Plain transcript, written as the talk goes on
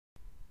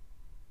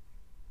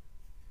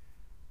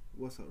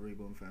What's up,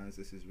 Reborn fans?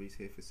 This is Reese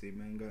here for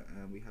CeeManga,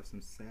 and we have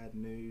some sad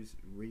news.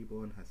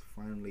 Reborn has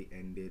finally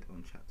ended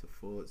on chapter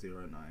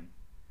 409.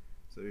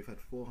 So we've had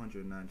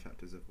 409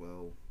 chapters of,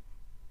 well,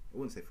 I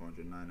wouldn't say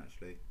 409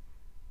 actually.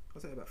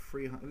 I'll say about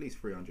 300, at least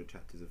 300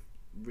 chapters of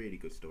really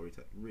good story.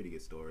 Really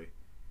good story.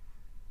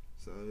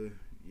 So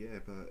yeah,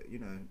 but you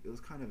know, it was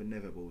kind of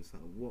inevitable. It's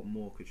like, what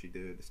more could she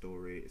do with the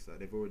story? It's like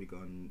they've already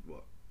gone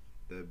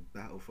the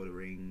battle for the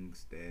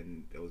rings.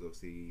 Then there was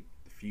obviously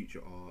the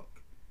future arc.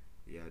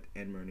 You had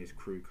Enma and his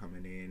crew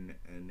coming in,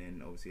 and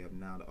then obviously you have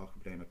now the Arc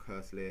of Blame, a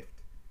curse lift.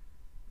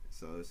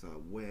 So it's like,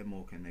 where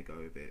more can they go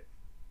with it?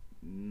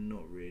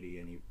 Not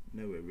really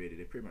nowhere really.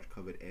 They pretty much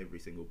covered every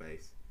single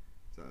base.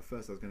 So at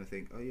first I was going to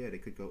think, oh yeah, they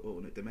could go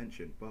alternate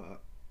dimension,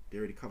 but they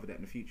already covered that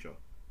in the future.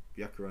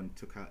 Byakuran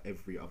took out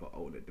every other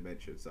alternate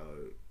dimension, so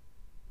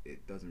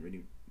it doesn't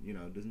really, you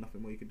know, there's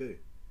nothing more you could do.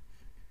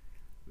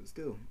 But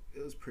still,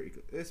 it was pretty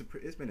good. It's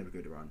been a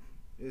good run.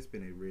 It's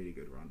been a really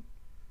good run.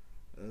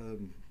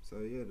 So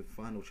yeah, the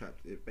final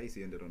chapter, it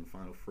basically ended on the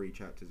final 3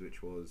 chapters,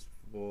 which was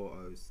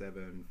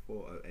 407,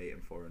 408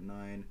 and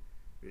 409,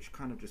 which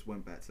kind of just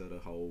went back to the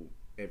whole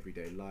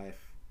everyday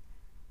life.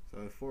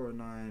 So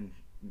 409,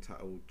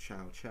 entitled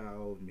Ciao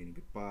Ciao, meaning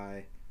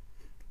goodbye.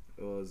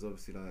 It was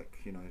obviously like,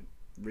 you know,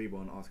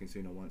 Reborn asking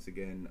Suna once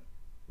again,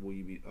 are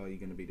you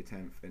going to be the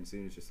 10th? And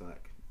Suna's just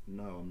like,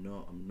 no,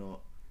 I'm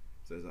not.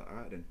 So it's like,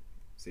 alright then,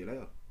 see you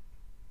later.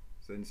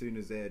 So as soon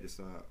as they're just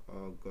like,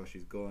 oh gosh,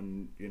 he's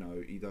gone, you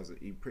know, he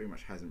pretty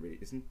much hasn't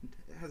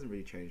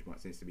really changed much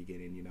since the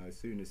beginning, you know.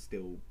 Suna's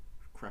still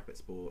crap at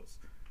sports,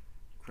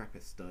 crap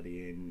at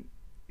studying.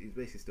 He's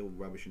basically still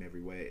rubbish in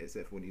every way,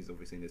 except for when he's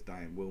obviously in this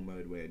dying will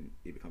mode, when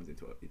he turns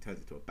into a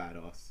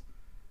badass.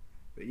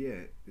 But yeah,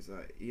 it's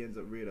like he ends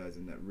up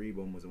realizing that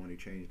Reborn was the one who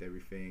changed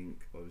everything.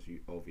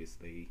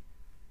 Obviously,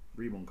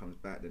 Reborn comes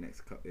back in the next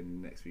couple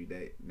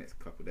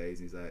of days,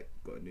 and he's like,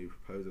 got a new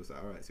proposal. So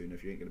alright, Suna,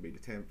 if you ain't gonna be the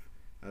 10th,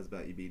 how's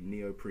about you be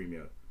Neo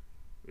Premio,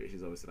 which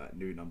is obviously like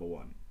new number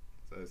 1.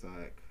 So it's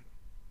like,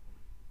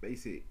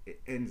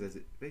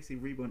 basically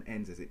Reborn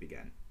ends as it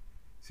began.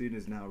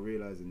 Suna's now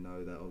realizing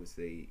though that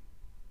obviously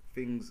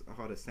things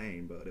are the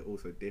same, but they're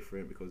also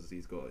different because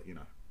he's got, you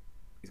know,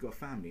 he's got a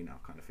family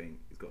now, kind of thing.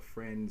 He's got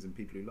friends and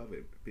people who love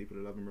him,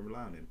 and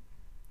rely on him.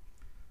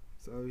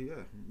 So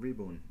yeah,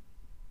 Reborn.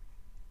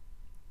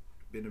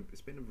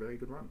 It's been a very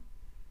good run.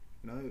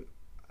 You know,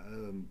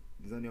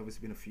 there's only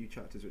obviously been a few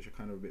chapters which are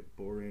kind of a bit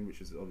boring,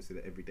 which is obviously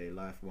the everyday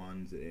life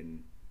ones,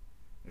 and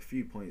a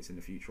few points in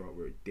the future arc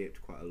where it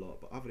dipped quite a lot.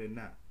 But other than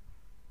that,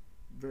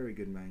 very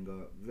good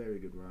manga, very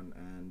good run,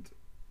 and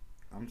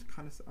I'm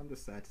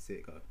just sad to see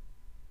it go.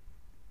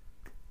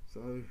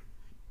 So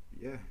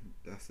yeah,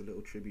 that's a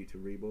little tribute to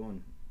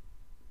Reborn.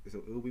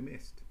 It'll be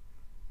missed.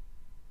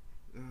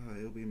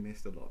 It'll be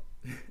missed a lot.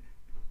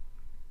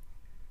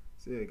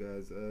 So yeah,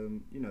 guys,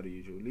 you know the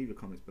usual. Leave your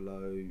comments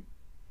below.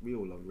 We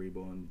all love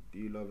Reborn. Do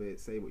you love it?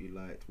 Say what you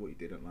liked, what you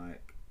didn't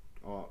like,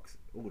 arcs,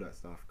 all that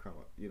stuff. Come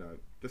on, you know,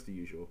 just the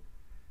usual.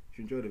 If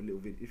you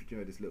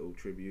enjoyed this little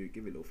tribute,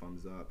 give it a little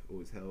thumbs up.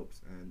 Always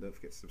helps. And don't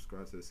forget to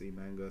subscribe to the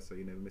CeeManga so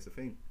you never miss a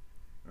thing.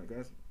 Alright,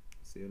 guys.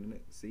 See you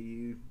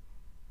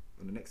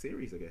on the next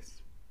series, I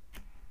guess.